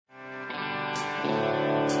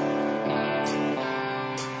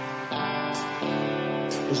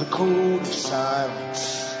There's a code of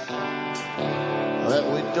silence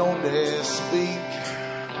that we don't dare speak.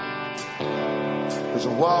 There's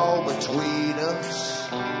a wall between us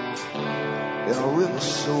and a river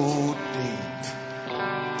so deep.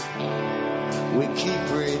 We keep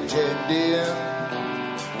pretending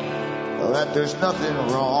that there's nothing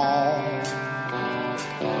wrong.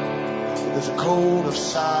 There's a code of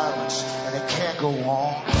silence and it can't go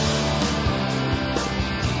on.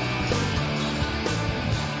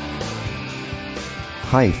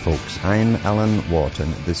 Hi folks, I'm Alan Watt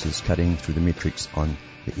and this is Cutting Through the Matrix on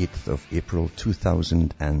the 8th of April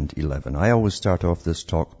 2011. I always start off this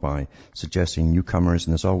talk by suggesting newcomers,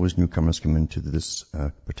 and there's always newcomers come into this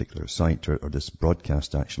particular site or this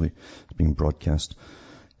broadcast actually. It's being broadcast.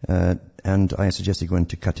 And I suggest they go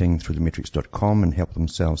into cuttingthroughthematrix.com and help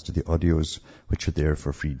themselves to the audios which are there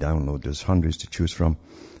for free download. There's hundreds to choose from.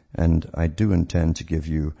 And I do intend to give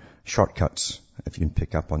you shortcuts, if you can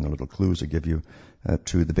pick up on the little clues I give you,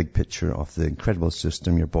 to the big picture of the incredible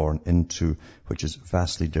system you're born into, which is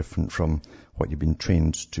vastly different from what you've been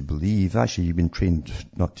trained to believe. Actually, you've been trained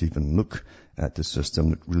not to even look at the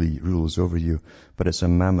system that really rules over you. But it's a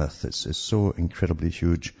mammoth. It's so incredibly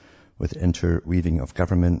huge, with interweaving of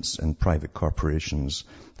governments and private corporations,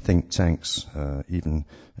 think tanks, even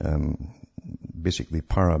basically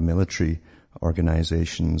paramilitary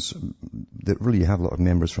organizations that really have a lot of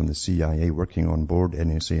members from the CIA working on board,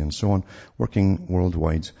 NSA and so on, working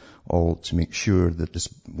worldwide, all to make sure that this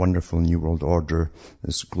wonderful new world order,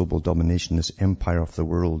 this global domination, this empire of the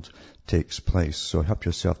world takes place. So help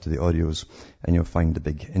yourself to the audios and you'll find the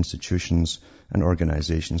big institutions and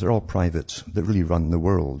organizations. They're all private, that really run the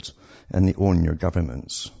world, and they own your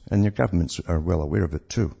governments. And your governments are well aware of it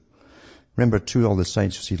too. Remember, too, all the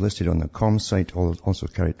sites you see listed on the COM site also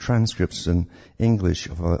carry transcripts in English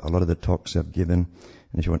of a lot of the talks I've given.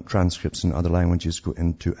 And if you want transcripts in other languages, go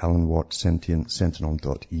into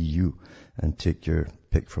alanwattsentientsentinel.eu and take your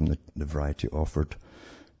pick from the variety offered.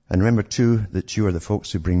 And remember, too, that you are the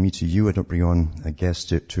folks who bring me to you. I don't bring on a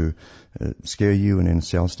guest to scare you and then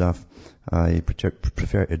sell stuff. I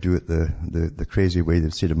prefer to do it the crazy way, the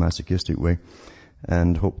sadomasochistic way,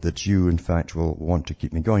 and hope that you, in fact, will want to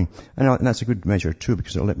keep me going. And that's a good measure, too,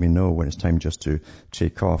 because it'll let me know when it's time just to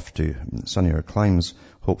take off to sunnier climes,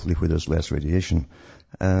 hopefully where there's less radiation.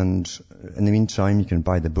 And in the meantime, you can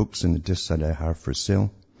buy the books and the discs that I have for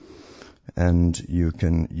sale. And you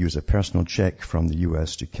can use a personal check from the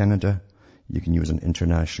US to Canada. You can use an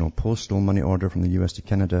international postal money order from the US to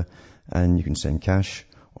Canada. And you can send cash,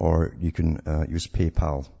 or you can use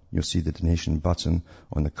PayPal. You'll see the donation button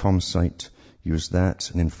on the COM site. Use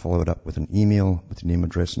that and then follow it up with an email with your name,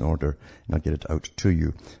 address and order, and I'll get it out to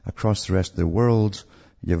you. Across the rest of the world,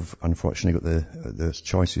 you've unfortunately got the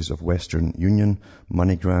choices of Western Union,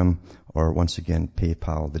 MoneyGram, or once again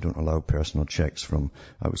PayPal. They don't allow personal checks from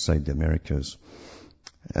outside the Americas.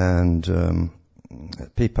 And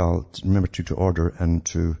PayPal, remember to order and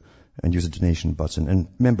use a donation button. And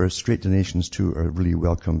remember, straight donations too are really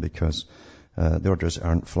welcome because the orders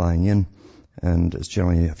aren't flying in. And it's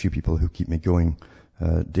generally a few people who keep me going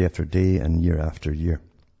day after day and year after year.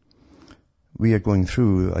 We are going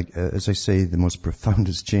through, as I say, the most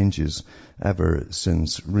profoundest changes ever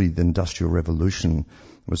since really the Industrial Revolution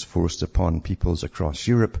was forced upon peoples across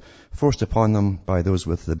Europe, forced upon them by those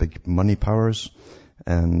with the big money powers,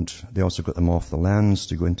 and they also got them off the lands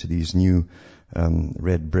to go into these new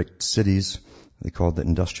red brick cities. They called it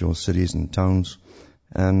industrial cities and towns.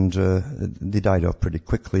 And they died off pretty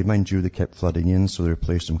quickly. Mind you, they kept flooding in, so they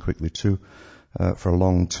replaced them quickly too for a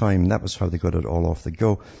long time. That was how they got it all off the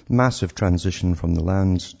go. Massive transition from the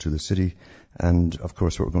land to the city. And, of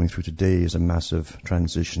course, what we're going through today is a massive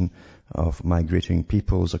transition of migrating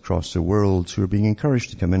peoples across the world who are being encouraged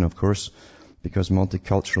to come in, of course, because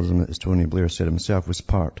multiculturalism, as Tony Blair said himself, was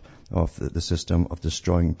part of the system of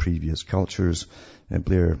destroying previous cultures. And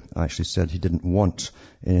Blair actually said he didn't want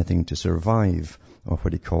anything to survive of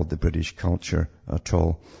what he called the British culture at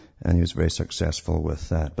all, and he was very successful with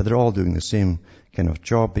that. But they're all doing the same kind of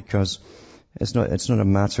job because it's not a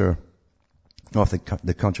matter of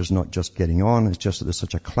the culture's not just getting on, it's just that there's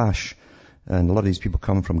such a clash. And a lot of these people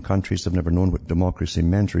come from countries that have never known what democracy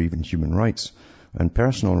meant or even human rights and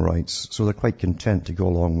personal rights, so they're quite content to go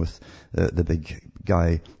along with the big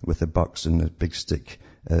guy with the bucks and the big stick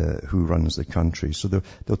who runs the country. So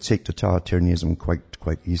they'll take totalitarianism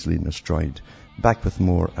quite easily in their stride. Back with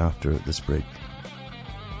more after this break.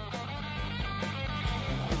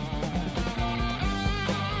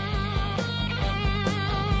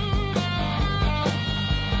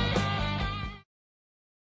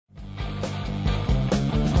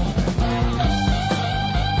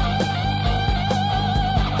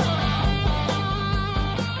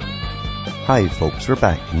 Hi folks, we're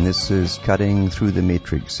back and this is Cutting Through the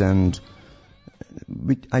Matrix, and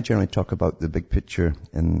I generally talk about the big picture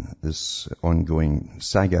in this ongoing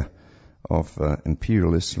saga of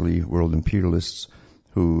imperialists, really world imperialists,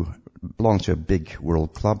 who belong to a big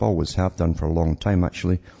world club, always have done for a long time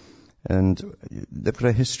actually, and they've got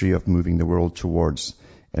a history of moving the world towards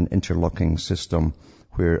an interlocking system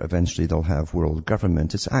where eventually they'll have world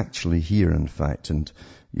government. It's actually here, in fact, and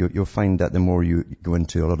you'll find that the more you go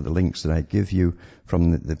into a lot of the links that I give you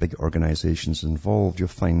from the big organizations involved, you'll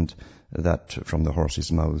find that from the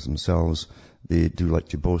horses' mouths themselves, they do like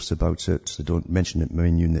to boast about it. They don't mention it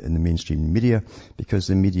in the mainstream media because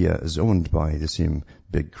the media is owned by the same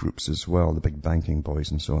big groups as well, the big banking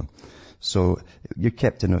boys and so on. So you're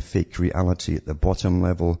kept in a fake reality at the bottom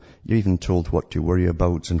level. You're even told what to worry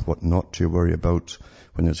about and what not to worry about.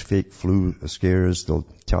 When there's fake flu scares, they'll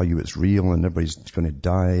tell you it's real and everybody's going to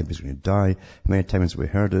die, everybody's going to die. How many times have we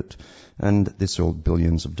heard it? And they sold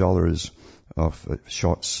billions of dollars of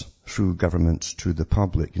shots through government to the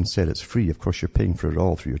public and said it's free. Of course, you're paying for it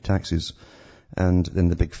all through your taxes. And then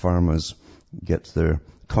the big pharmas get their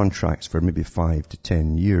contracts for maybe 5 to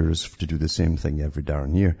 10 years to do the same thing every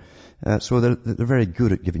darn year. So they're very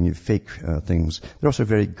good at giving you fake things. They're also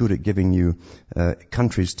very good at giving you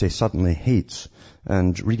countries to suddenly hate.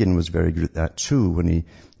 And Reagan was very good at that too when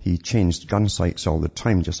he changed gun sites all the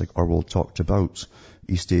time, just like Orwell talked about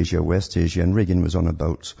East Asia, West Asia, and Reagan was on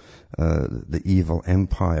about the evil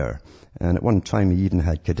empire. And at one time he even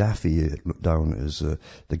had Gaddafi looked down as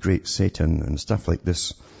the great Satan and stuff like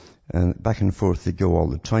this. And back and forth they go all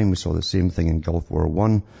the time. We saw the same thing in Gulf War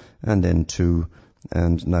I and then II.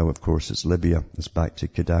 And now, of course, it's Libya. It's back to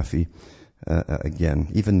Gaddafi again,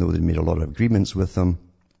 even though they made a lot of agreements with them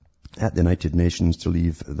at the United Nations to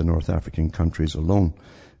leave the North African countries alone.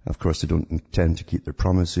 Of course, they don't intend to keep their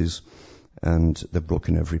promises, and they've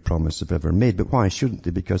broken every promise they've ever made. But why shouldn't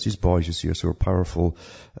they? Because these boys, you see, are so powerful.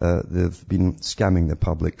 They've been scamming the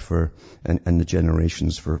public and the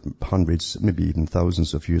generations for hundreds, maybe even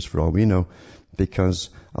thousands of years for all we know, because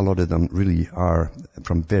a lot of them really are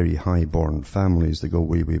from very high-born families that go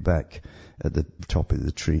way, way back at the top of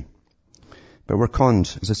the tree. But we're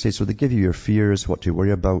conned, as I say, so they give you your fears, what to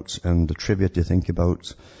worry about, and the trivia to think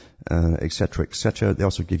about, etc., etc. They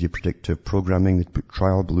also give you predictive programming. They put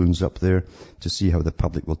trial balloons up there to see how the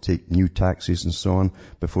public will take new taxes and so on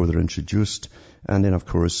before they're introduced. And then, of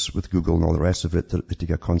course, with Google and all the rest of it, they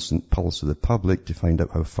take a constant pulse of the public to find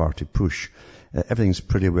out how far to push. Everything's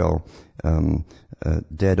pretty well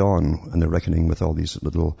dead on in the reckoning with all these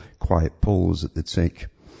little quiet polls that they take.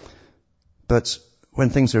 But when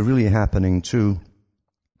things are really happening too,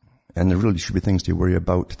 and there really should be things to worry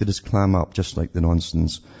about, they just clam up, just like the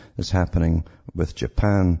nonsense that's happening with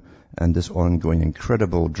Japan and this ongoing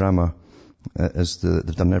incredible drama as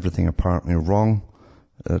they've done everything apparently wrong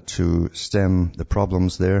to stem the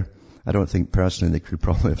problems there. I don't think personally they could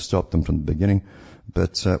probably have stopped them from the beginning,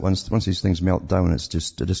 but once these things melt down, it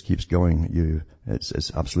just keeps going.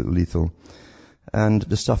 It's absolutely lethal. And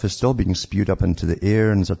the stuff is still being spewed up into the air,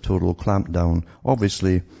 and there's a total clampdown,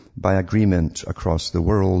 obviously by agreement across the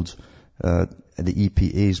world. The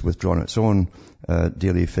EPA's withdrawn its own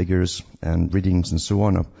daily figures and readings and so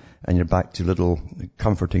on, and you're back to little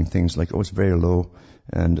comforting things like, oh, it's very low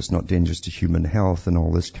and it's not dangerous to human health and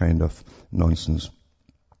all this kind of nonsense.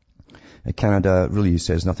 Canada really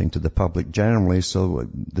says nothing to the public generally, so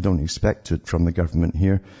they don't expect it from the government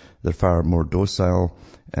here. They're far more docile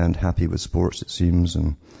and happy with sports, it seems,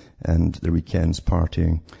 and their weekends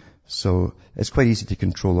partying. So it's quite easy to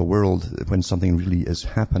control a world when something really is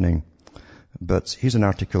happening. But here's an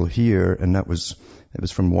article here, and it was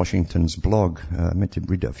from Washington's blog. I meant to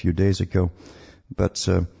read it a few days ago. But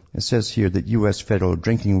it says here that U.S. federal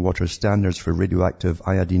drinking water standards for radioactive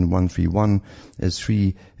iodine-131 is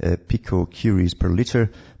 3 picocuries per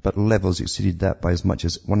liter, but levels exceeded that by as much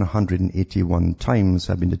as 181 times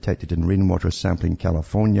have been detected in rainwater sampling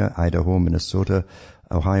California, Idaho, Minnesota,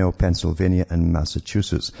 Ohio, Pennsylvania, and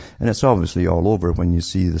Massachusetts. And it's obviously all over when you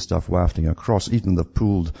see the stuff wafting across. Even they've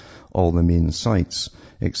pooled all the main sites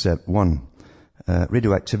except one.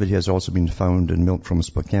 Radioactivity has also been found in milk from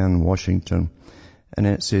Spokane, Washington. And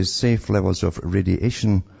it says safe levels of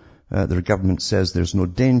radiation. The government says there's no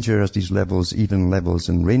danger as these levels, even levels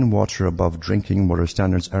in rainwater above drinking water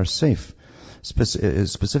standards, are safe.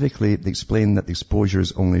 Specifically, they explain that the exposure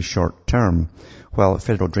is only short-term, while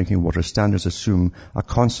federal drinking water standards assume a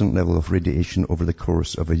constant level of radiation over the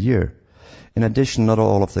course of a year. In addition, not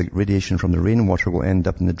all of the radiation from the rainwater will end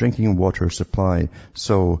up in the drinking water supply.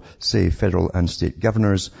 So, say federal and state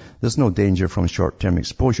governors, there's no danger from short-term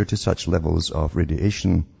exposure to such levels of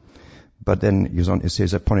radiation. But then he goes on to say,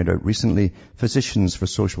 as I pointed out recently, physicians for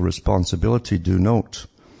social responsibility do note,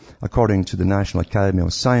 according to the National Academy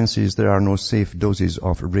of Sciences, there are no safe doses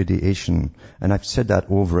of radiation. And I've said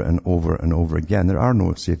that over and over and over again. There are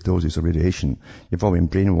no safe doses of radiation. You've all been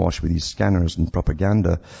brainwashed with these scanners and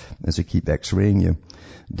propaganda as they keep x-raying you.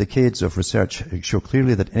 Decades of research show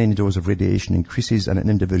clearly that any dose of radiation increases an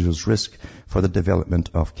individual's risk for the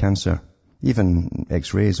development of cancer. Even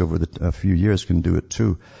x-rays over a few years can do it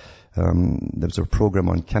too. There was a program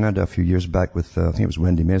on Canada a few years back with, I think it was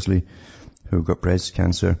Wendy Mesley, who got breast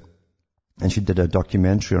cancer. And she did a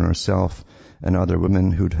documentary on herself and other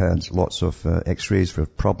women who'd had lots of x-rays for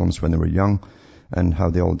problems when they were young and how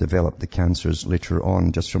they all developed the cancers later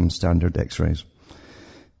on just from standard x-rays.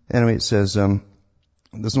 Anyway, it says,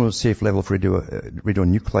 there's no safe level for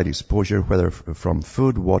radionuclide exposure, whether from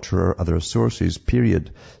food, water, or other sources,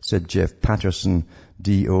 period, said Jeff Patterson,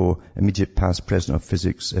 D.O., immediate past president of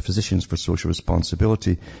Physicians for Social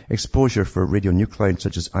Responsibility. Exposure for radionuclides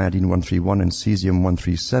such as iodine-131 and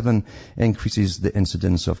cesium-137 increases the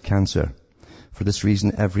incidence of cancer. For this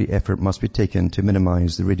reason, every effort must be taken to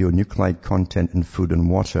minimize the radionuclide content in food and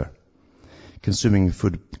water. Consuming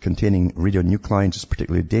food containing radionuclides is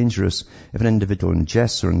particularly dangerous. If an individual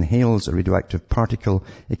ingests or inhales a radioactive particle,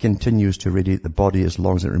 it continues to radiate the body as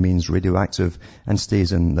long as it remains radioactive and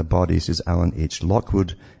stays in the body, says Alan H.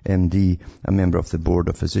 Lockwood, MD, a member of the Board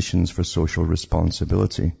of Physicians for Social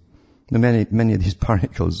Responsibility. Now, many of these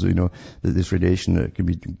particles, this radiation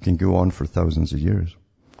can go on for thousands of years.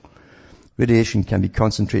 Radiation can be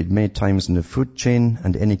concentrated many times in the food chain,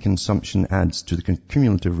 and any consumption adds to the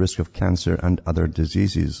cumulative risk of cancer and other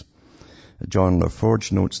diseases. John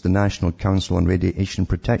LaForge notes the National Council on Radiation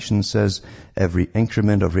Protection says every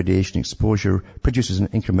increment of radiation exposure produces an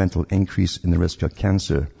incremental increase in the risk of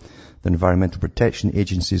cancer. The Environmental Protection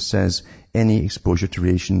Agency says any exposure to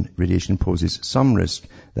radiation poses some risk.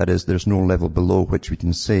 That is, there's no level below which we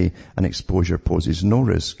can say an exposure poses no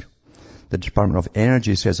risk. The Department of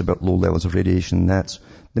Energy says about low levels of radiation that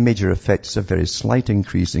the major effect is a very slight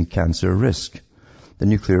increase in cancer risk. The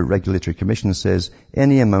Nuclear Regulatory Commission says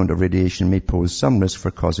any amount of radiation may pose some risk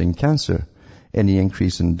for causing cancer. Any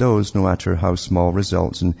increase in dose, no matter how small,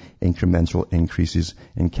 results in incremental increases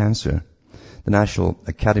in cancer. The National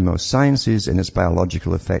Academy of Sciences, in its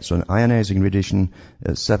biological effects on ionizing radiation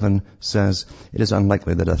 7, says it is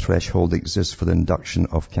unlikely that a threshold exists for the induction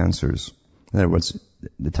of cancers. In other words,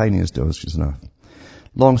 the tiniest dose is enough.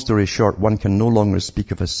 Long story short, one can no longer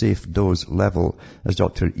speak of a safe dose level, as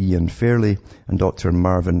Dr. Ian Fairley and Dr.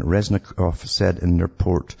 Marvin Resnikoff said in their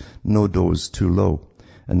report, No Dose Too Low,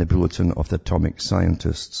 in the Bulletin of the Atomic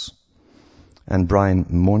Scientists. And Brian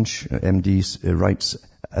Monch, MD, writes,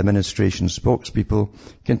 administration spokespeople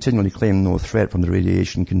continually claim no threat from the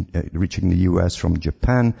radiation reaching the U.S. from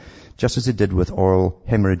Japan, just as they did with oil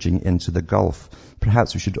hemorrhaging into the Gulf.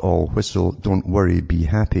 Perhaps we should all whistle, don't worry, be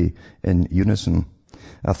happy, in unison.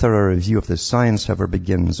 A thorough review of the science, however,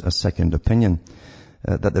 begins a second opinion.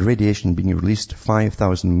 That the radiation being released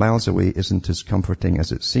 5,000 miles away isn't as comforting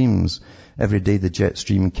as it seems. Every day the jet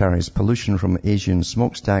stream carries pollution from Asian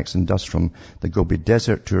smokestacks and dust from the Gobi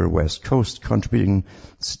Desert to our west coast, contributing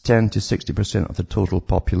 10 to 60% of the total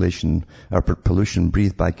population pollution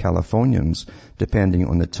breathed by Californians, depending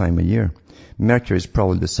on the time of year. Mercury is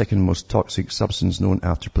probably the second most toxic substance known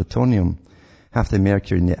after plutonium. Half the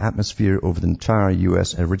mercury in the atmosphere over the entire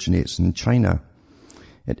U.S. originates in China.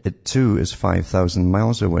 It too is 5,000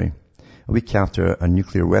 miles away. A week after a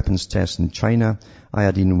nuclear weapons test in China,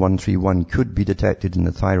 iodine-131 could be detected in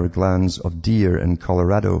the thyroid glands of deer in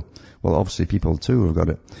Colorado. Well, obviously people too have got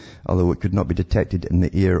it, although it could not be detected in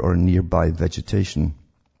the air or nearby vegetation.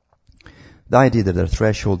 The idea that a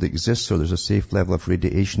threshold exists so there's a safe level of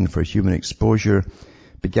radiation for human exposure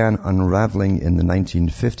began unraveling in the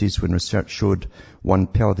 1950s when research showed one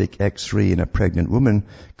pelvic X-ray in a pregnant woman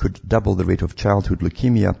could double the rate of childhood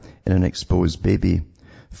leukemia in an exposed baby.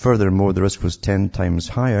 Furthermore, the risk was 10 times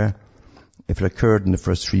higher if it occurred in the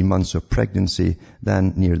first 3 months of pregnancy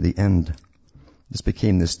than near the end. This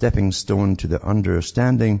became the stepping stone to the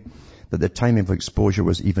understanding that the timing of exposure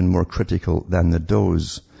was even more critical than the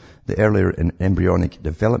dose. The earlier an embryonic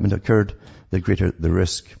development occurred, the greater the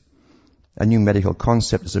risk. A new medical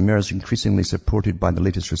concept has emerged, increasingly supported by the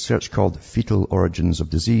latest research, called fetal origins of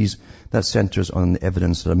disease, that centers on the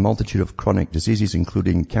evidence that a multitude of chronic diseases,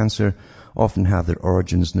 including cancer, often have their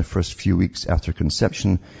origins in the first few weeks after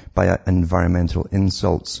conception by environmental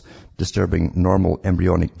insults, disturbing normal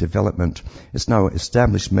embryonic development. It's now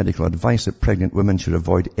established medical advice that pregnant women should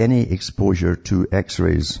avoid any exposure to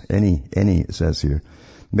X-rays. Any, it says here.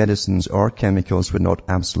 medicines or chemicals when not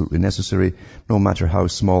absolutely necessary, no matter how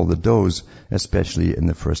small the dose, especially in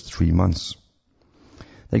the first 3 months.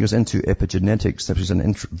 Then goes into epigenetics, which is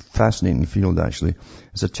an fascinating field actually.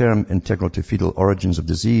 It's a term integral to fetal origins of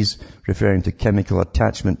disease, referring to chemical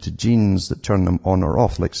attachment to genes that turn them on or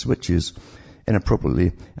off like switches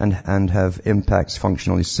inappropriately and have impacts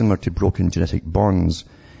functionally similar to broken genetic bonds.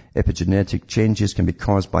 Epigenetic changes can be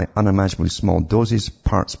caused by unimaginably small doses,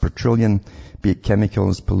 parts per trillion, be it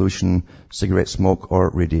chemicals, pollution, cigarette smoke, or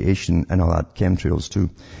radiation, and I'll add chemtrails too.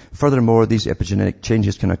 Furthermore, these epigenetic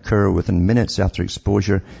changes can occur within minutes after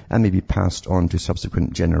exposure and may be passed on to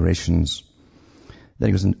subsequent generations. Then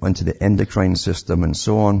it goes into the endocrine system and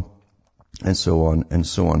so on, and so on, and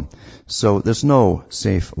so on. So there's no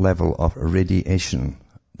safe level of radiation.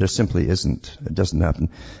 There simply isn't. It doesn't happen.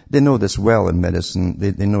 They know this well in medicine.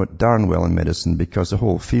 They know it darn well in medicine because the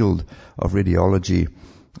whole field of radiology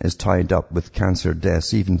is tied up with cancer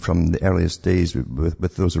deaths, even from the earliest days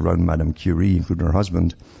with those around Madame Curie, including her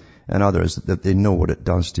husband and others, that they know what it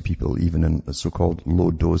does to people, even in so-called low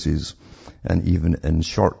doses and even in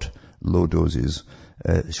low doses,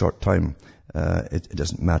 short time. It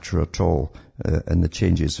doesn't matter at all. And the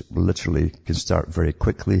changes literally can start very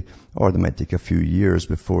quickly, or they might take a few years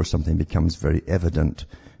before something becomes very evident.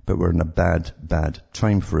 But we're in a bad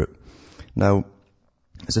time for it. Now,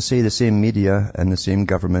 as I say, the same media and the same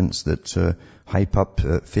governments that hype up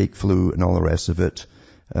fake flu and all the rest of it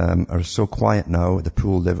are so quiet now. They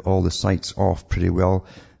pulled all the sites off pretty well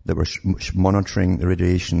that were monitoring the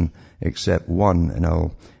radiation, except one, and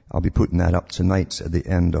I'll be putting that up tonight at the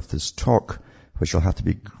end of this talk, which will have to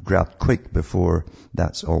be grabbed quick before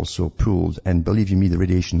that's also pulled. And believe you me, the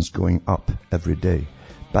radiation is going up every day.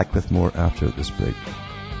 Back with more after this break.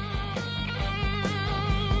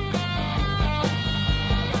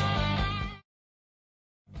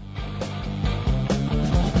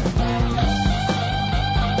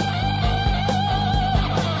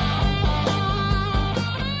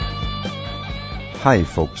 Hi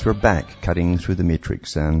folks, we're back cutting through the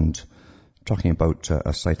matrix and talking about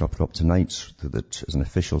a site I'll put up tonight that is an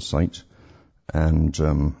official site, and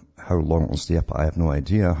how long it will stay up I have no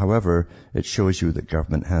idea. However, it shows you that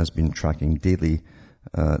government has been tracking daily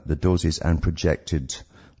the doses and projected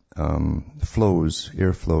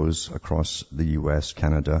air flows across the US,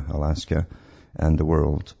 Canada, Alaska and the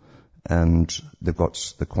world. And they've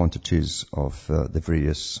got the quantities of the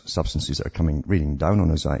various substances that are raining down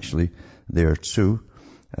on us actually there too,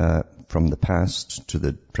 from the past to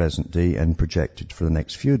the present day and projected for the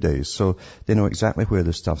next few days. So they know exactly where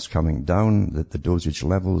the stuff's coming down, the dosage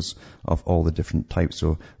levels of all the different types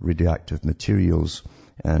of radioactive materials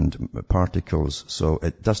and particles. So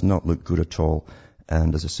it does not look good at all.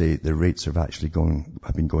 And as I say, the rates have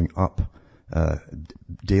been going up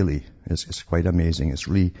daily. It's quite amazing. It's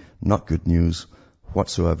really not good news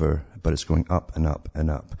whatsoever, but it's going up and up and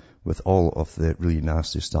up with all of the really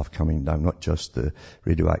nasty stuff coming down, not just the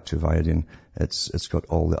radioactive iodine. It's got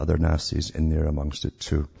all the other nasties in there amongst it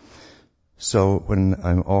too. So when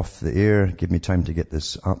I'm off the air, give me time to get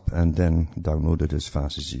this up and then download it as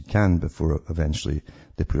fast as you can before eventually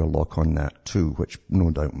they put a lock on that too, which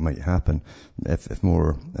no doubt might happen. If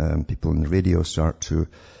more people in the radio start to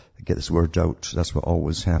get this word out, that's what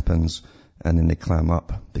always happens, and then they clam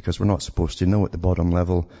up, because we're not supposed to know at the bottom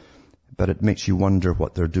level, but it makes you wonder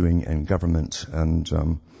what they're doing in government and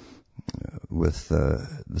with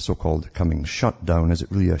the so-called coming shutdown. Is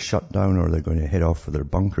it really a shutdown, or are they going to head off for their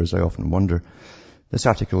bunkers? I often wonder. This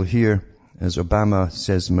article here is Obama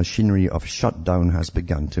says machinery of shutdown has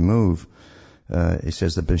begun to move. He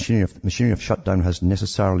says the machinery of shutdown has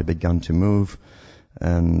necessarily begun to move,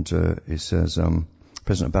 and he says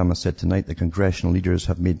President Obama said tonight that congressional leaders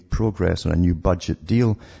have made progress on a new budget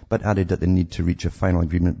deal, but added that they need to reach a final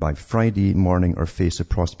agreement by Friday morning or face the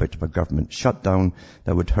prospect of a government shutdown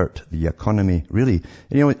that would hurt the economy. Really,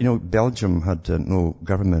 you know, Belgium had no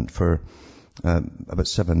government for about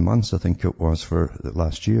 7 months, I think it was, for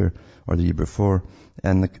last year or the year before,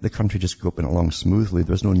 and the country just went along smoothly.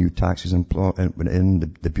 There was no new taxes in.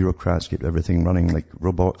 The bureaucrats kept everything running like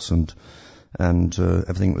robots, and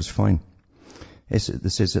everything was fine.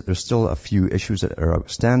 This says that there's still a few issues that are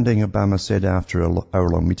outstanding, Obama said after an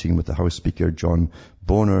hour-long meeting with the House Speaker John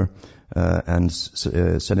Boehner and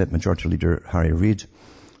Senate Majority Leader Harry Reid.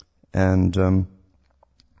 And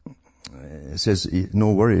it says,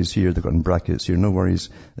 no worries here, they've got in brackets here, no worries,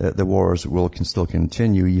 the wars can still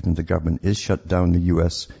continue even if the government is shut down. The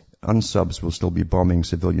U.S. unsubs will still be bombing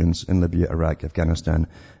civilians in Libya, Iraq, Afghanistan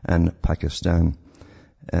and Pakistan.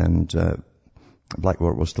 And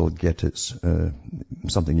Blackwater will still get its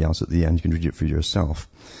something else at the end. You can read it for yourself.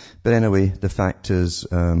 But anyway, the fact is,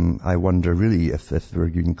 I wonder really if we're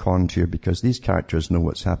getting conned here, because these characters know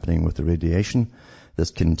what's happening with the radiation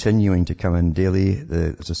that's continuing to come in daily.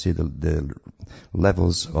 As I say, the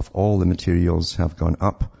levels of all the materials have gone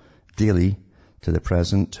up daily to the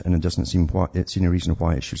present, and it doesn't seem it's any reason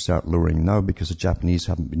why it should start lowering now, because the Japanese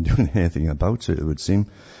haven't been doing anything about it, it would seem,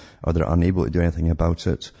 or they're unable to do anything about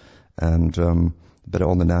it. And but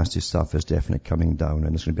all the nasty stuff is definitely coming down,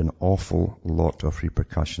 and there's going to be an awful lot of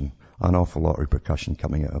repercussion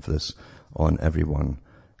coming out of this on everyone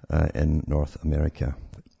in North America.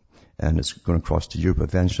 And it's going to cross to Europe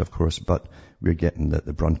eventually, of course, but we're getting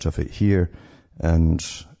the brunt of it here. And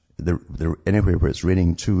anywhere where it's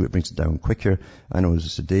raining too, it brings it down quicker. I know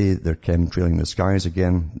today they're chemtrailing the skies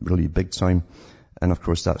again, really big time. And of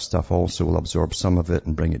course that stuff also will absorb some of it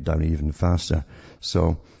and bring it down even faster.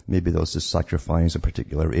 So maybe they'll just sacrifice a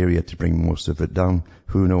particular area to bring most of it down.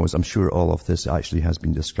 Who knows? I'm sure all of this actually has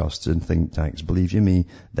been discussed in think tanks. Believe you me,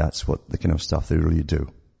 that's what the kind of stuff they really do.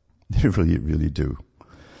 They really, really do.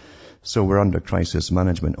 So we're under crisis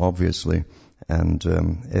management, obviously. And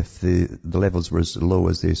if the levels were as low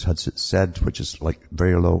as they had said, which is like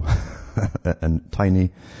very low and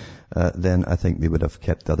tiny, then I think they would have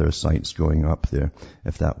kept the other sites going up there,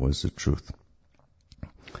 if that was the truth.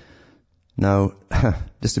 Now,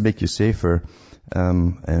 just to make you safer,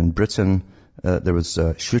 in Britain, there was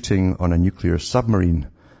a shooting on a nuclear submarine,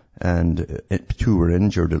 and at least two were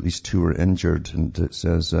injured, and it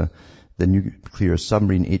says the nuclear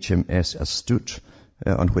submarine HMS Astute,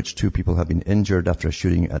 on which 2 people have been injured after a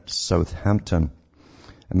shooting at Southampton.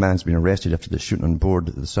 A man's been arrested after the shooting on board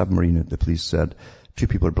the submarine, the police said. 2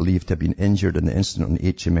 people are believed to have been injured in the incident on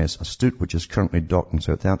HMS Astute, which is currently docked in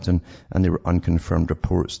Southampton, and there were unconfirmed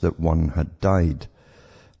reports that 1 had died.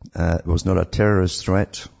 It was not a terrorist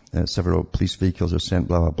threat. Several police vehicles are sent,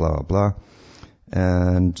 blah, blah, blah, blah.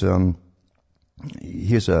 And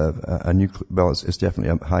here's a nuclear, well, it's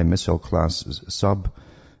definitely a high missile class sub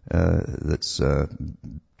that's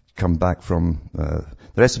come back from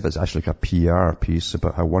the rest of it's actually like a PR piece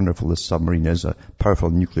about how wonderful this submarine is, a powerful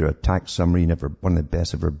nuclear attack submarine, one of the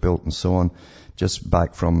best ever built and so on, just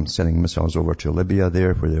back from sending missiles over to Libya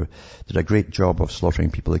there, where they did a great job of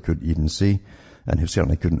slaughtering people they couldn't even see and who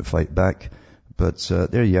certainly couldn't fight back. But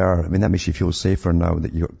there you are. I mean, that makes you feel safer now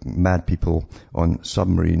that you've got mad people on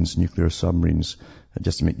submarines, nuclear submarines,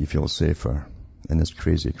 just to make you feel safer in this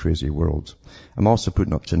crazy, crazy world. I'm also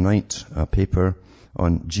putting up tonight a paper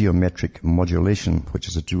on geometric modulation, which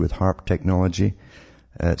is to do with HARP technology.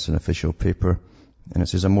 It's an official paper. And it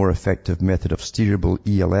says a more effective method of steerable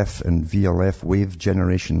ELF and VLF wave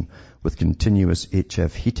generation with continuous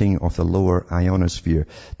HF heating of the lower ionosphere.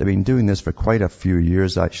 They've been doing this for quite a few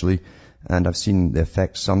years, actually. And I've seen the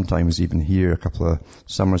effects sometimes even here a couple of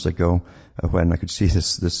summers ago when I could see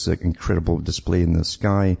this incredible display in the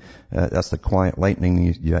sky. That's the quiet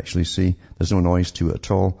lightning you actually see. There's no noise to it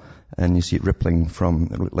at all. And you see it rippling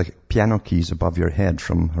from like piano keys above your head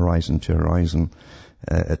from horizon to horizon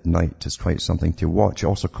at night. It's quite something to watch. It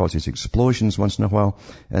also causes explosions once in a while,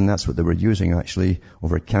 and that's what they were using actually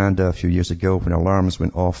over Canada a few years ago when alarms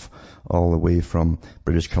went off all the way from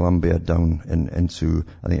British Columbia down into,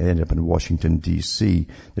 I think it ended up in Washington, D.C.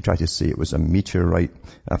 They tried to say it was a meteorite,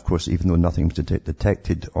 of course, even though nothing was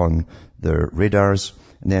detected on their radars.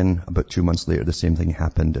 And then about 2 months later, the same thing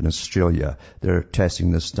happened in Australia. They're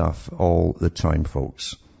testing this stuff all the time,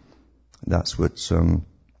 folks. That's what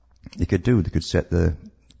they could do. They could set the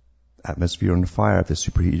atmosphere on fire if they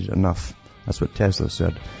superheated enough. That's what Tesla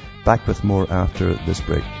said. Back with more after this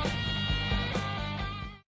break.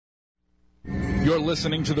 You're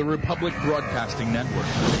listening to the Republic Broadcasting Network,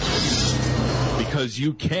 because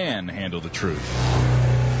you can handle the truth.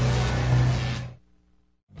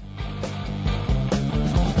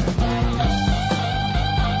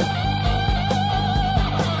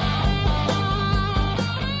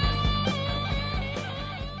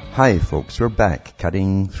 Hi folks, we're back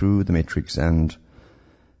cutting through the matrix, and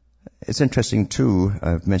it's interesting too,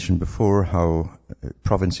 I've mentioned before how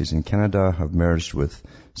provinces in Canada have merged with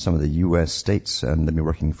some of the US states, and they've been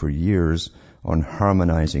working for years on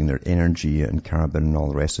harmonizing their energy and carbon and all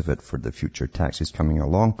the rest of it for the future taxes coming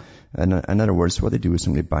along. And in other words, what they do is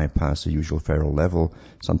simply bypass the usual federal level,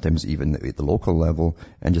 sometimes even at the local level,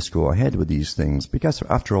 and just go ahead with these things. Because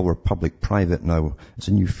after all, we're public-private now. It's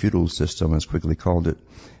a new feudal system, as Quigley called it,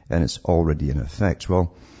 and it's already in effect.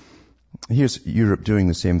 Well, here's Europe doing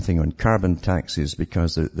the same thing on carbon taxes,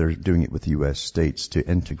 because they're doing it with the US states to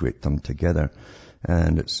integrate them together.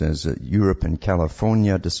 And it says that Europe and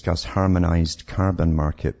California discuss harmonized carbon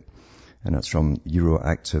market. And that's from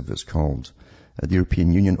Euroactiv, it's called. The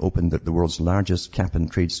European Union opened the world's largest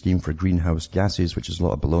cap-and-trade scheme for greenhouse gases, which is a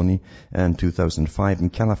lot of baloney, in 2005.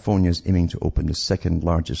 And California is aiming to open the second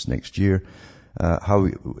largest next year. How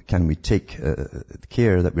can we take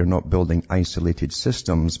care that we're not building isolated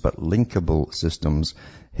systems, but linkable systems?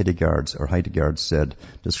 Heidegard said,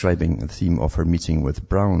 describing the theme of her meeting with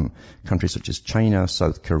Brown. Countries such as China,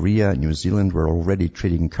 South Korea, New Zealand were already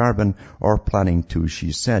trading carbon or planning to,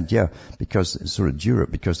 she said. Yeah, because so did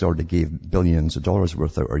Europe, because they already gave billions of dollars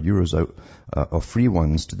worth out, or euros out, of free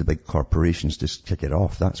ones to the big corporations to kick it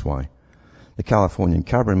off. That's why. The Californian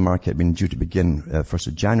carbon market had been due to begin 1st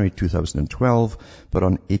of January 2012, but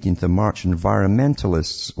on 18th of March,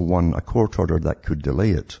 environmentalists won a court order that could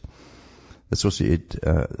delay it. The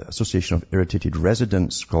Association of Irritated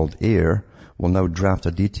Residents, called AIR, will now draft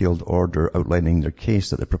a detailed order outlining their case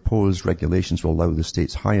that the proposed regulations will allow the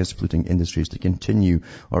state's highest polluting industries to continue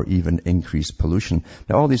or even increase pollution.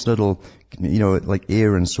 Now, all these little, like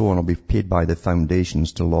AIR and so on will be paid by the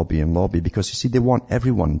foundations to lobby, because, you see, they want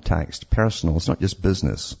everyone taxed, personal. It's not just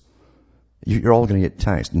business. You're all going to get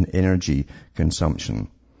taxed in energy consumption.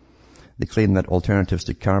 They claim that alternatives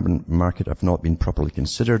to carbon market have not been properly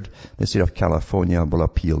considered. The state of California will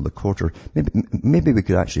appeal the court. Or maybe we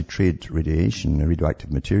could actually trade radiation and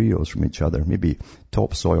radioactive materials from each other. Maybe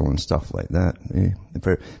topsoil and stuff like that.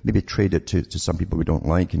 Maybe trade it to some people we don't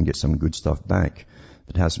like and get some good stuff back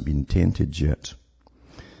that hasn't been tainted yet.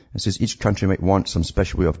 It says each country might want some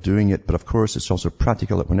special way of doing it, but of course it's also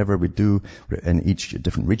practical that whenever we do, in each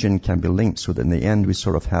different region can be linked, so that in the end we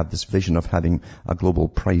sort of have this vision of having a global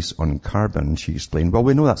price on carbon. She explained, well,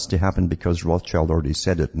 we know that's to happen because Rothschild already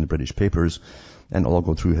said it in the British papers, and it'll all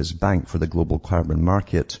go through his bank for the global carbon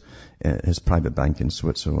market, his private bank in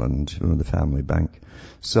Switzerland, the family bank.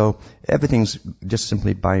 So everything's just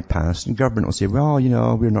simply bypassed, and government will say, well,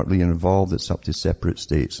 we're not really involved. It's up to separate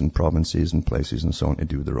states and provinces and places and so on to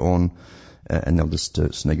do their own. And they'll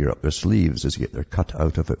just snigger up their sleeves as get their cut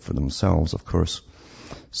out of it for themselves, of course.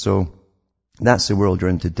 So that's the world you're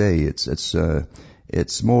in today.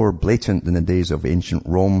 It's more blatant than the days of ancient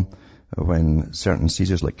Rome, when certain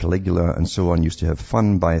Caesars like Caligula and so on used to have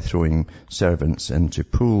fun by throwing servants into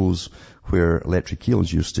pools where electric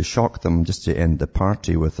eels used to shock them just to end the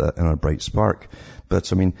party with a bright spark.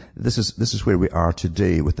 But this is where we are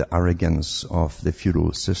today with the arrogance of the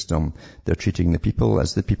feudal system. They're treating the people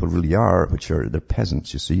as the people really are, which are they're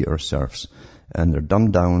peasants, you see, or serfs. And they're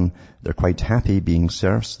dumbed down. They're quite happy being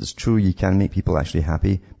serfs. It's true, you can make people actually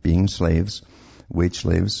happy being slaves, wage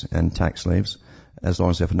slaves and tax slaves, as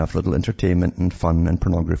long as they have enough little entertainment and fun and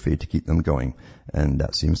pornography to keep them going. And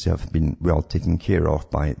that seems to have been well taken care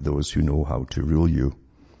of by those who know how to rule you.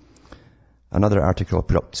 Another article I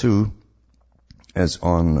put up too is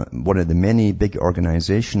on one of the many big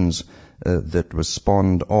organizations that was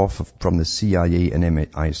spawned off from the CIA and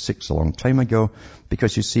MI6 a long time ago,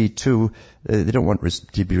 because you see too, they don't want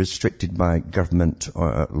to be restricted by government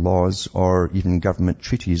laws or even government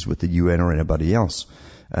treaties with the UN or anybody else.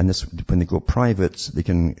 And this, when they go private, they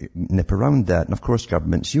can nip around that. And of course,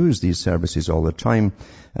 governments use these services all the time.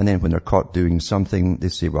 And then when they're caught doing something, they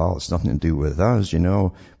say, well, it's nothing to do with us,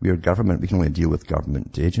 we're government. We can only deal with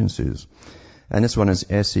government agencies. And this one is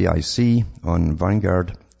SAIC on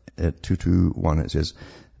Vanguard 221. It says,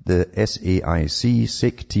 the SAIC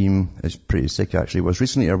SICK team, is pretty sick actually, was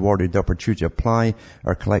recently awarded the opportunity to apply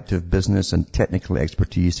our collective business and technical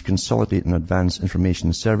expertise to consolidate and advance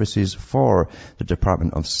information services for the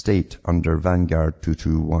Department of State under Vanguard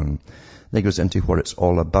 221. That goes into what it's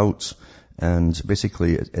all about. And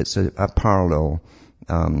basically it's a parallel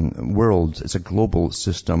world. It's a global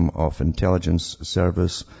system of intelligence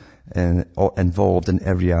service and involved in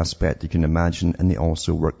every aspect you can imagine, and they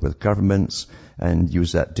also work with governments and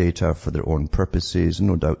use that data for their own purposes, and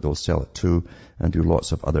no doubt they'll sell it too and do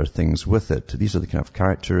lots of other things with it. These are the kind of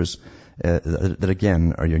characters that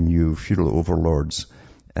again are your new feudal overlords,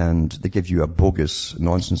 and they give you a bogus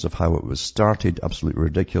nonsense of how it was started, absolutely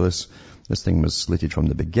ridiculous. This thing was slated from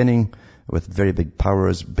the beginning with very big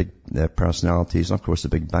powers, big personalities, and of course the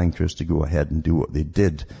big bankers to go ahead and do what they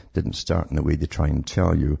did. Didn't start in the way they try and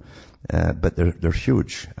tell you. But they're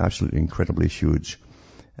huge, absolutely incredibly huge.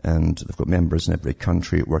 And they've got members in every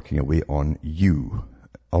country working away on you.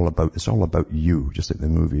 It's all about you, just like the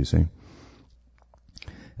movies, eh?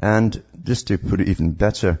 And just to put it even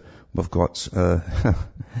better, we've got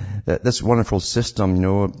this wonderful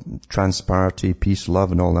system, transparency, peace,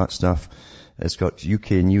 love, and all that stuff. It's got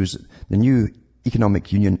UK News, the new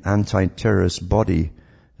Economic Union anti-terrorist body,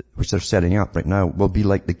 which they're setting up right now, will be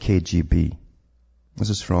like the KGB.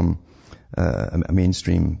 This is from a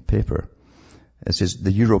mainstream paper. It says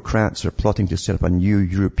the Eurocrats are plotting to set up a new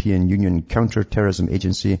European Union counter-terrorism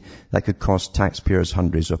agency that could cost taxpayers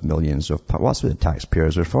hundreds of millions of pounds. Well, that's what the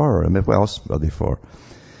taxpayers are for. I mean, what else are they for?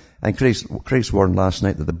 And Craig's warned last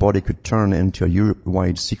night that the body could turn into a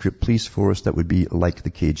Europe-wide secret police force that would be like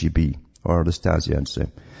the KGB, or the Stasi, I'd say.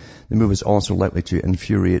 The move is also likely to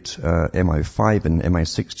infuriate MI5 and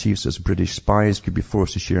MI6 chiefs, as British spies could be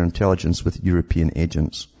forced to share intelligence with European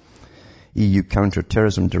agents. EU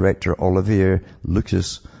Counter-Terrorism Director Olivier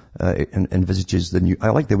Lucas envisages the new...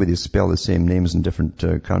 I like the way they spell the same names in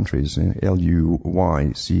different countries. L-U-Y-C-K-X.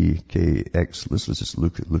 This is just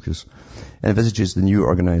Lucas. Envisages the new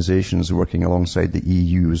organizations working alongside the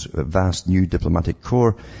EU's vast new diplomatic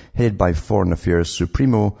corps, headed by Foreign Affairs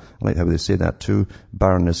Supremo, I like how they say that too,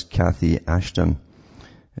 Baroness Cathy Ashton.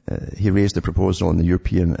 He raised the proposal in the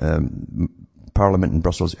European Parliament in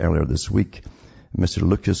Brussels earlier this week. Mr.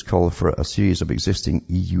 Lucas called for a series of existing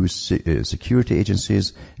EU security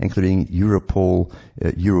agencies, including Europol,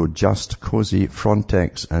 Eurojust, COSI,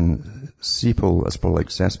 Frontex, and CEPOL, that's probably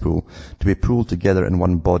like cesspool, to be pooled together in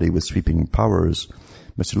one body with sweeping powers.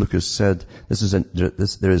 Mr. Lucas said,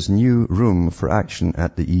 there is new room for action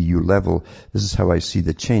at the EU level. This is how I see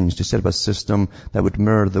the change, to set up a system that would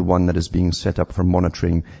mirror the one that is being set up for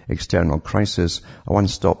monitoring external crisis, a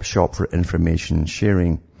one-stop shop for information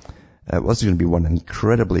sharing. Well, this is going to be one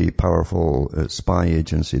incredibly powerful spy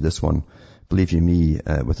agency, this one, believe you me,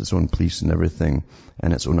 with its own police and everything,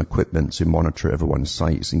 and its own equipment to monitor everyone's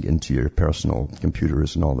sites and get into your personal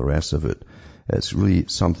computers and all the rest of it. It's really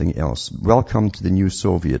something else. Welcome to the new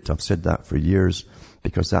Soviet. I've said that for years,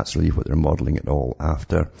 because that's really what they're modeling it all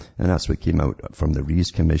after, and that's what came out from the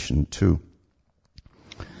Rees Commission too.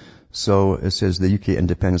 So it says the UK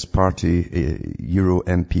Independence Party Euro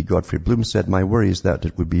MP Godfrey Bloom said, my worry is that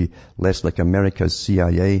it would be less like America's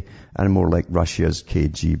CIA and more like Russia's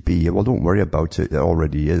KGB. Well, don't worry about it. It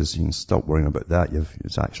already is. You can stop worrying about that.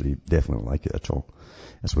 It's actually definitely like it at all.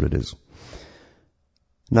 That's what it is.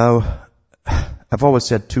 Now, I've always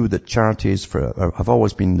said too that charities have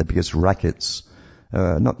always been the biggest rackets.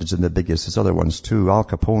 Not just the biggest, there's other ones too. Al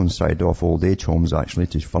Capone started off old age homes actually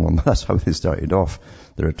to funnel. That's how they started off,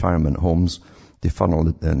 the retirement homes. They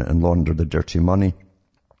funneled and laundered the dirty money.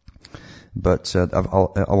 But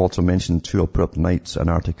I'll also mention too, I'll put up tonight an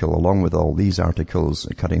article along with all these articles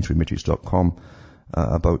at cuttingthroughmatrix.com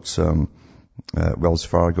about Wells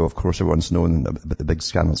Fargo. Of course, everyone's known about the big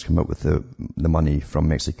scandals come out with the money from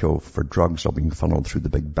Mexico for drugs all being funneled through the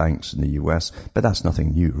big banks in the US. But that's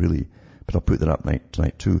nothing new really. But I'll put that up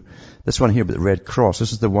tonight too. This one here about the Red Cross,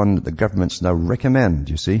 this is the one that the governments now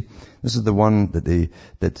recommend, you see. This is the one that they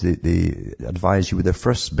advised you with their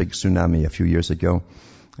first big tsunami a few years ago,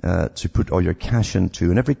 to put all your cash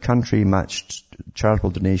into. And every country matched charitable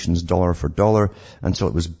donations dollar for dollar until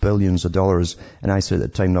it was billions of dollars. And I said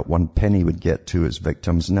at the time not one penny would get to its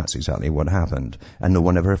victims, and that's exactly what happened. And no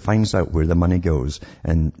one ever finds out where the money goes.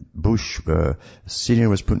 And Bush Senior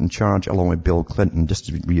was put in charge along with Bill Clinton, just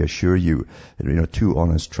to reassure you, two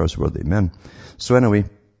honest, trustworthy men. So anyway,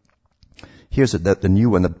 here's the new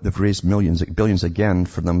one that they've raised billions again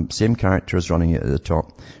for them, same characters running it at the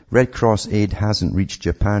top. Red Cross aid hasn't reached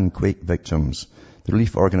Japan quake victims. The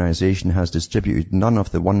relief organization has distributed none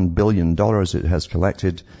of the $1 billion it has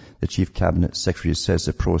collected. The Chief Cabinet Secretary says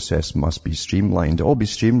the process must be streamlined. All be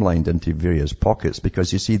streamlined into various pockets,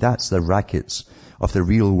 because you see, that's the rackets of the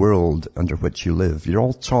real world under which you live. You're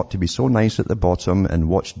all taught to be so nice at the bottom and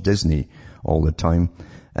watch Disney all the time,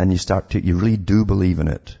 and you really do believe in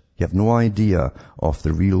it. You have no idea of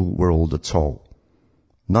the real world at all.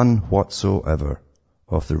 None whatsoever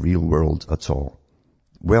of the real world at all.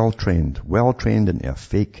 Well trained into a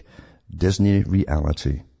fake Disney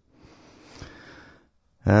reality.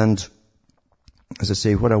 And as I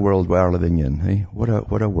say, what a world we are living in, eh?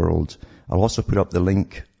 What a world. I'll also put up the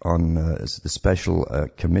link on the special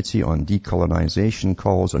committee on decolonization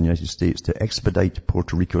calls on the United States to expedite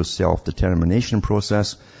Puerto Rico's self-determination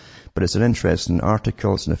process. But it's an interesting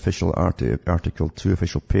article. It's an official Article 2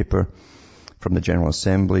 official paper from the General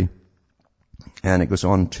Assembly. And it goes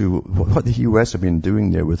on to what the US have been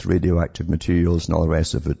doing there with radioactive materials and all the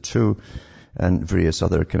rest of it too, and various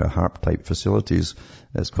other kind of HARP-type facilities.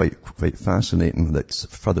 It's quite fascinating. That's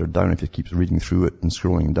further down if you keep reading through it and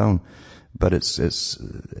scrolling down. But it's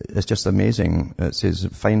just amazing. It says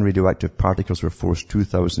fine radioactive particles were forced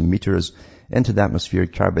 2,000 meters into the atmosphere,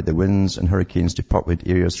 carried by the winds and hurricanes to populate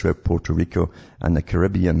areas throughout Puerto Rico and the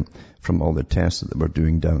Caribbean from all the tests that they were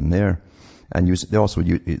doing down there. And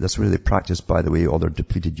that's where they practice, by the way, all their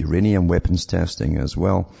depleted uranium weapons testing as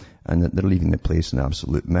well. And they're leaving the place in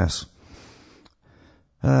absolute mess.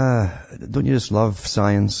 Don't you just love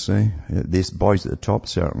science? These boys at the top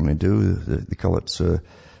certainly do. They call it,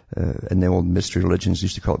 in the old mystery religions,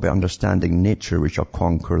 used to call it by understanding nature, we shall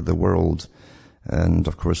conquer the world. And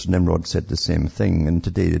of course, Nimrod said the same thing. And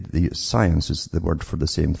today, the science is the word for the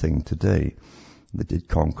same thing today. That they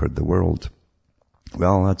conquered the world.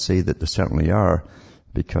 Well, I'd say that they certainly are,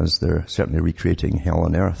 because they're certainly recreating hell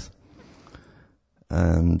on earth.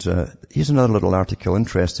 And here's another little article,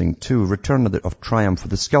 interesting too. Return of triumph,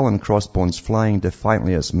 with the skull and crossbones flying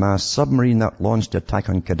defiantly as mass. Submarine that launched the attack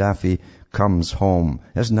on Gaddafi comes home.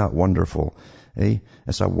 Isn't that wonderful?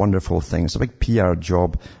 It's a wonderful thing. It's a big PR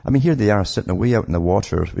job. I mean, here they are sitting way out in the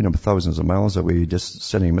water, thousands of miles away, just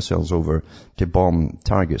sending missiles over to bomb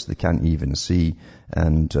targets they can't even see,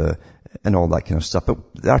 and all that kind of stuff. But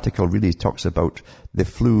the article really talks about they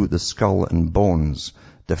flew the skull and bones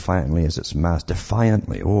defiantly as its mass.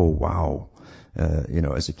 Defiantly. Oh, wow.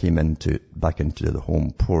 As it came back into the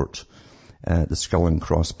home port, the skull and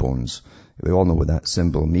crossbones. We all know what that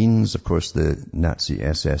symbol means. Of course, the Nazi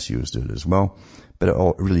SS used it as well. But it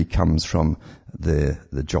all really comes from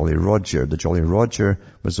the Jolly Roger. The Jolly Roger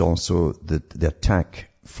was also the attack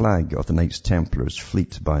flag of the Knights Templars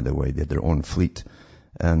fleet, by the way. They had their own fleet.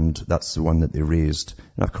 And that's the one that they raised.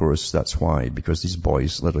 And of course, that's why, because these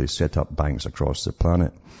boys literally set up banks across the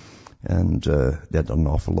planet. And they had an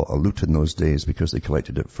awful lot of loot in those days because they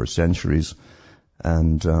collected it for centuries.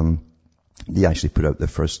 And they actually put out the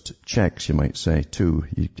first checks, you might say, too.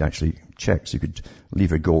 Checks. You could leave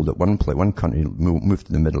your gold at one country, move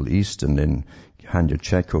to the Middle East, and then hand your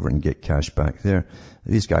check over and get cash back there.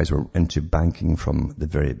 These guys were into banking from the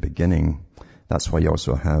very beginning. That's why you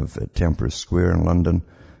also have Temperance Square in London,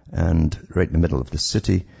 and right in the middle of the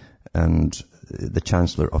city. And the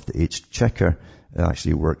Chancellor of the Exchequer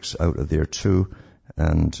actually works out of there too.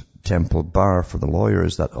 And Temple Bar for the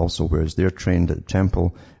lawyers, that also whereas they're trained at the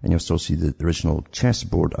temple. And you'll still see the original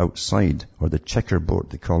chessboard outside, or the checkerboard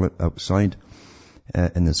they call it, outside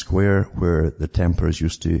in the square, where the Templars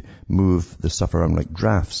used to move the stuff around like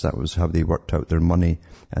drafts. That was how they worked out their money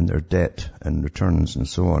and their debt and returns and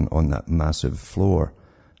so on that massive floor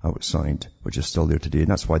outside, which is still there today. And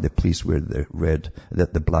that's why the police wear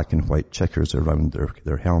the black and white checkers around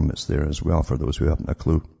their helmets there as well, for those who haven't a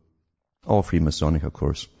clue. All Freemasonic, of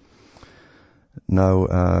course.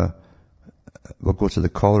 Now, we'll go to the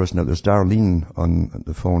callers now. There's Darlene on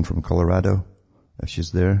the phone from Colorado, if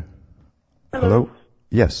she's there. Hello?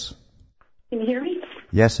 Yes. Can you hear me?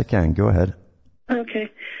 Yes, I can. Go ahead.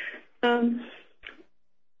 Okay.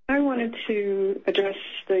 I wanted to address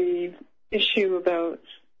the issue about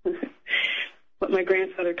what my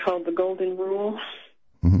grandfather called the golden rule.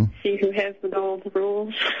 Mm-hmm. He who has the gold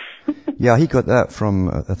rules. Yeah, he got that from,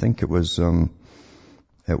 I think it was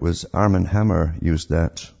Armand Hammer used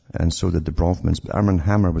that, and so did the Bronfmans. But Armand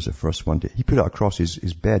Hammer was the first one. He put it across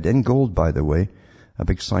his bed, in gold, by the way, a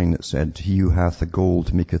big sign that said, "He who hath the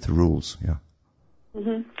gold maketh the rules." Yeah.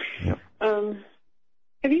 Mm-hmm. Yeah.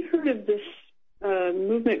 Have you heard of this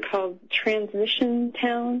movement called transition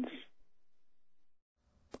towns?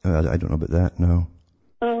 I don't know about that, no.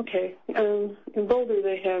 Oh, okay. In Boulder,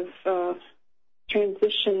 they have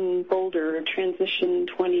Transition Boulder, or Transition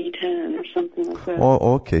 2010, or something like that.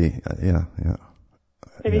 Oh, okay. Yeah.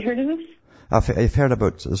 Have you heard of this? I've heard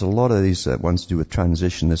about, there's a lot of these ones to do with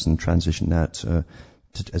transition this and transition that.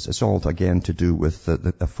 It's all, again, to do with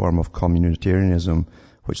a form of communitarianism,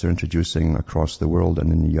 which they're introducing across the world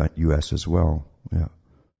and in the U.S. as well. Yeah.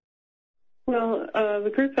 Well,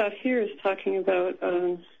 the group out here is talking about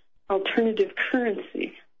alternative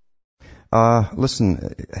currency.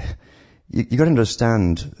 Listen, you got to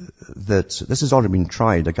understand that this has already been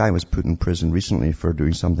tried. A guy was put in prison recently for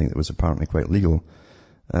doing something that was apparently quite legal.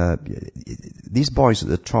 These boys at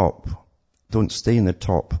the top don't stay in the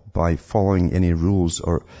top by following any rules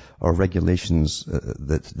or regulations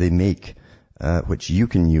that they make, which you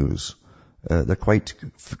can use. They're quite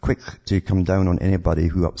quick to come down on anybody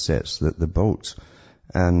who upsets the boat.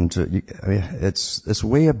 And it's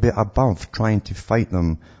way a bit above trying to fight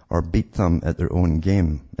them or beat them at their own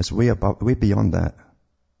game. It's way beyond that.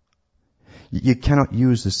 You cannot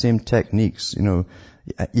use the same techniques,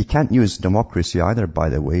 You can't use democracy either, by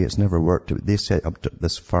the way. It's never worked. They set up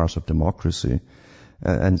this farce of democracy.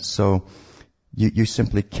 And so you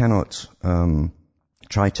simply cannot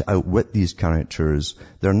try to outwit these characters.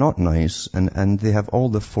 They're not nice, and they have all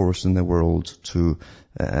the force in the world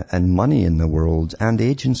and money in the world and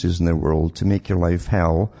agencies in the world to make your life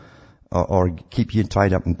hell, or keep you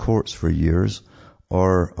tied up in courts for years,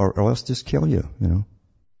 or else just kill you,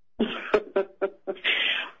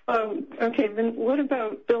 Okay, then what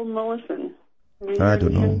about Bill Mollison? I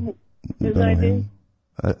don't know. His idea?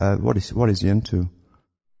 What is he into?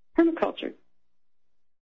 Permaculture.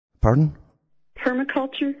 Pardon?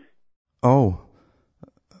 Permaculture. Oh.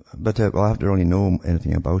 But I have to really know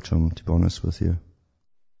anything about him, to be honest with you.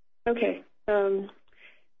 Okay.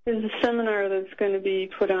 There's a seminar that's going to be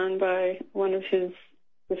put on by one of his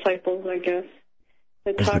disciples, I guess.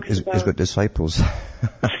 That talks about... He's got disciples.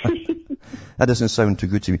 That doesn't sound too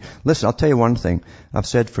good to me. Listen, I'll tell you one thing. I've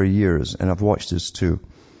said for years, and I've watched this too.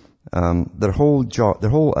 Their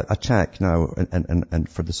whole attack now, and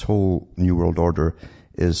for this whole New World Order,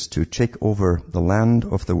 is to take over the land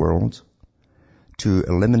of the world, to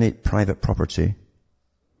eliminate private property.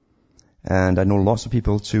 And I know lots of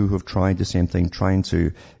people too who have tried the same thing, trying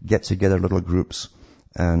to get together little groups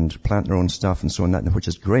and plant their own stuff and so on, which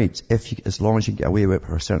is great as long as you get away with it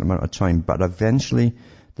for a certain amount of time. But eventually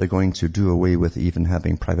they're going to do away with even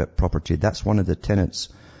having private property. That's one of the tenets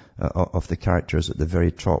of the characters at the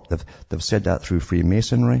very top. They've said that through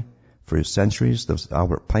Freemasonry for centuries.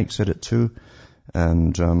 Albert Pike said it too.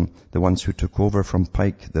 And the ones who took over from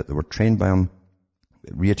Pike that were trained by him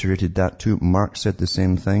reiterated that too. Marx said the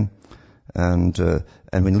same thing. And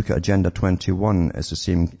when you look at Agenda 21, it's the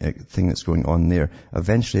same thing that's going on there.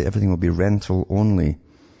 Eventually everything will be rental only,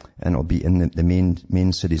 and it'll be in the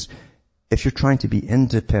main cities. If you're trying to be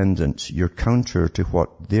independent, you're counter to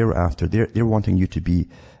what they're after. They're wanting you to be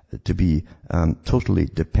totally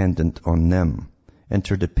dependent on them.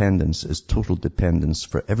 Interdependence is total dependence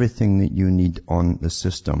for everything that you need on the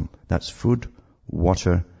system. That's food,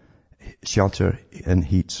 water, shelter and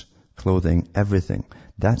heat, clothing, everything.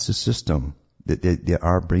 That's the system that they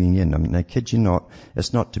are bringing in. I mean, I kid you not,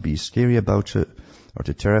 it's not to be scary about it or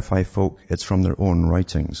to terrify folk. It's from their own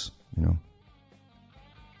writings, you know.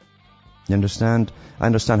 You understand? I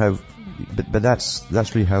understand how, but that's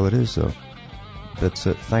really how it is, though. But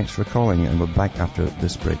thanks for calling, and we're back after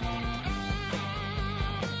this break.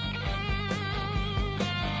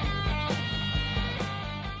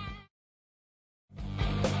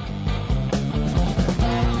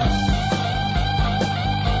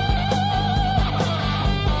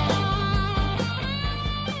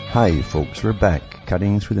 Hi folks, we're back,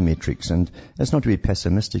 cutting through the matrix, and it's not to be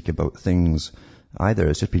pessimistic about things either,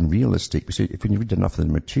 it's just being realistic. Because if you read enough of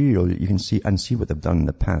the material, you can see what they've done in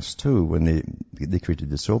the past too. When they created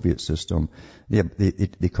the Soviet system,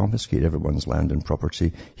 they confiscate everyone's land and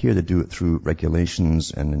property. Here they do it through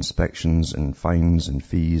regulations and inspections and fines and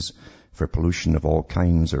fees for pollution of all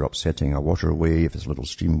kinds, or upsetting a waterway if it's a little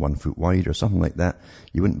stream 1 foot wide or something like that.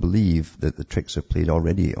 You wouldn't believe that the tricks are played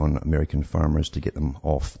already on American farmers to get them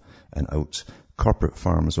off and out. Corporate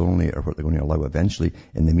farms only are what they're going to allow eventually.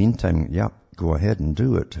 In the meantime, go ahead and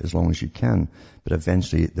do it as long as you can. But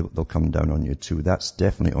eventually they'll come down on you too. That's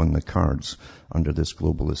definitely on the cards under this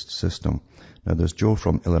globalist system. Now there's Joe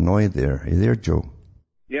from Illinois there. Are you there, Joe?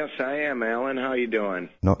 Yes, I am, Alan. How you doing?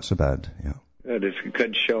 Not so bad, yeah. Good. It's a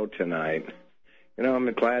good show tonight. You know,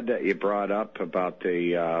 I'm glad that you brought up about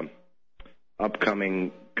the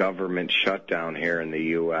upcoming government shutdown here in the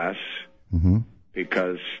U.S. Mm-hmm.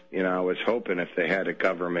 Because, you know, I was hoping if they had a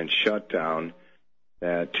government shutdown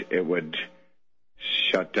that it would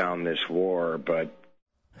shut down this war, but...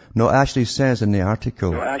 No, it actually says in the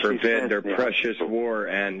article... forbid their precious war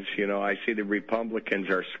ends. You know, I see the Republicans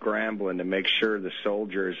are scrambling to make sure the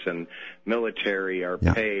soldiers and military are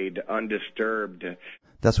paid undisturbed.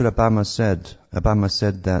 That's what Obama said. Obama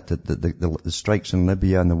said that the strikes in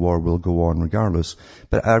Libya and the war will go on regardless.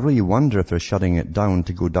 But I really wonder if they're shutting it down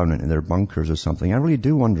to go down into their bunkers or something. I really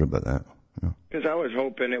do wonder about that. Because I was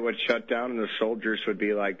hoping it would shut down and the soldiers would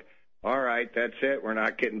be like, all right, that's it. We're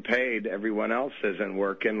not getting paid. Everyone else isn't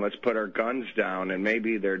working. Let's put our guns down, and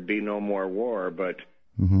maybe there'd be no more war. But,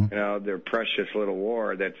 you know, their precious little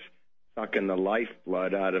war that's sucking the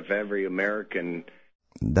lifeblood out of every American.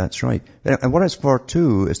 That's right. And what it's for,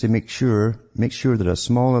 too, is to make sure that a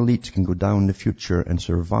small elite can go down in the future and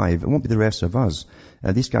survive. It won't be the rest of us.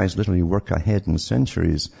 These guys literally work ahead in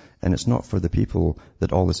centuries, and it's not for the people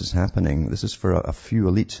that all this is happening. This is for a few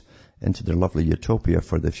elite into their lovely utopia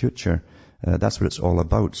for the future. That's what it's all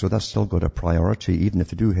about. So that's still got a priority, even if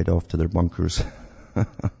they do head off to their bunkers.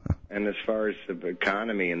 And as far as the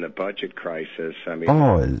economy and the budget crisis, I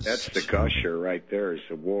mean, that's the gusher right there, is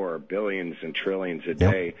the war, billions and trillions a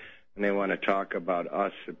day. And they want to talk about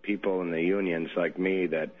us, the people in the unions like me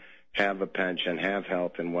that have a pension, have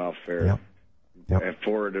health and welfare,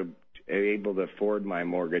 able to afford my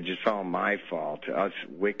mortgage. It's all my fault. Us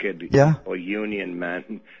wicked union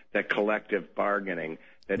men, that collective bargaining.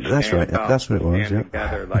 That's right. That's what it was.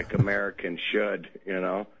 Together like Americans should, you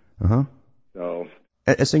know. So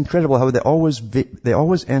it's incredible how they always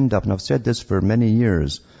end up, and I've said this for many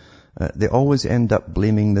years, they always end up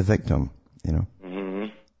blaming the victim, you know. Mm-hmm.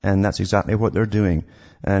 And that's exactly what they're doing.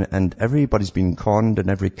 And everybody's been conned in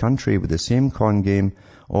every country with the same con game.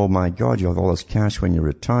 Oh my God, you have all this cash when you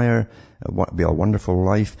retire. It'll be a wonderful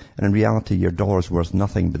life. And in reality, your dollar's worth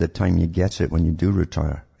nothing by the time you get it when you do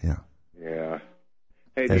retire. Yeah. Yeah.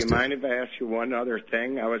 Hey, do you mind if I ask you one other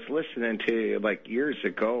thing? I was listening to you like years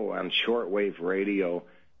ago on shortwave radio.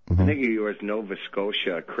 I think it was Nova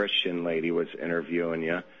Scotia, a Christian lady was interviewing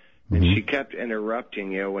you. And she kept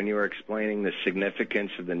interrupting you when you were explaining the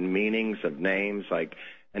significance of the meanings of names, like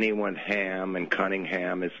anyone Ham and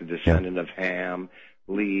Cunningham is a descendant of Ham,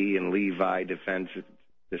 Lee and Levi,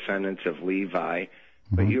 descendants of Levi.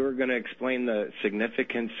 But you were going to explain the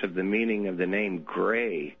significance of the meaning of the name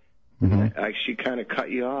Gray. She kind of cut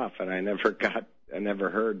you off, and I never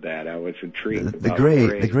heard that. I was intrigued about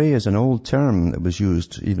Gray. The Gray is an old term that was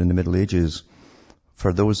used even in the Middle Ages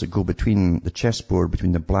for those that go between the chessboard,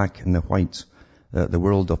 between the black and the white, the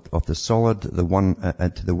world of the solid, the one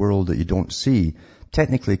to the world that you don't see.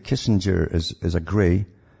 Technically, Kissinger is a Gray,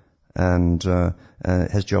 and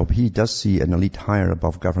his job, he does see an elite higher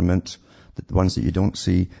above government, the ones that you don't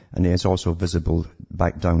see, and he is also visible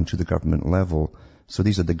back down to the government level. So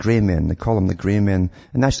these are the Grey men. They call them the Grey men,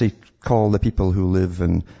 and actually call the people who live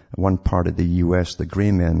in one part of the U.S. the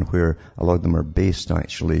Grey men, where a lot of them are based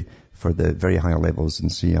actually for the very high levels in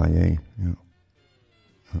CIA.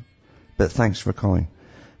 Yeah. But thanks for calling.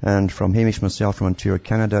 And from Hamish myself from Ontario,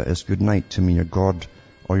 Canada, is good night to me. Your God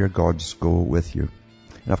or your gods go with you.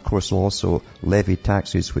 And of course, we'll also levy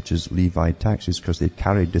taxes, which is Levi taxes, because they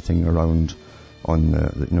carried the thing around on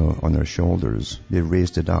on their shoulders. They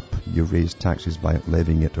raised it up. You raise taxes by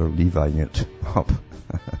levying it or levying it up.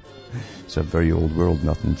 It's a very old world.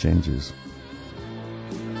 Nothing changes.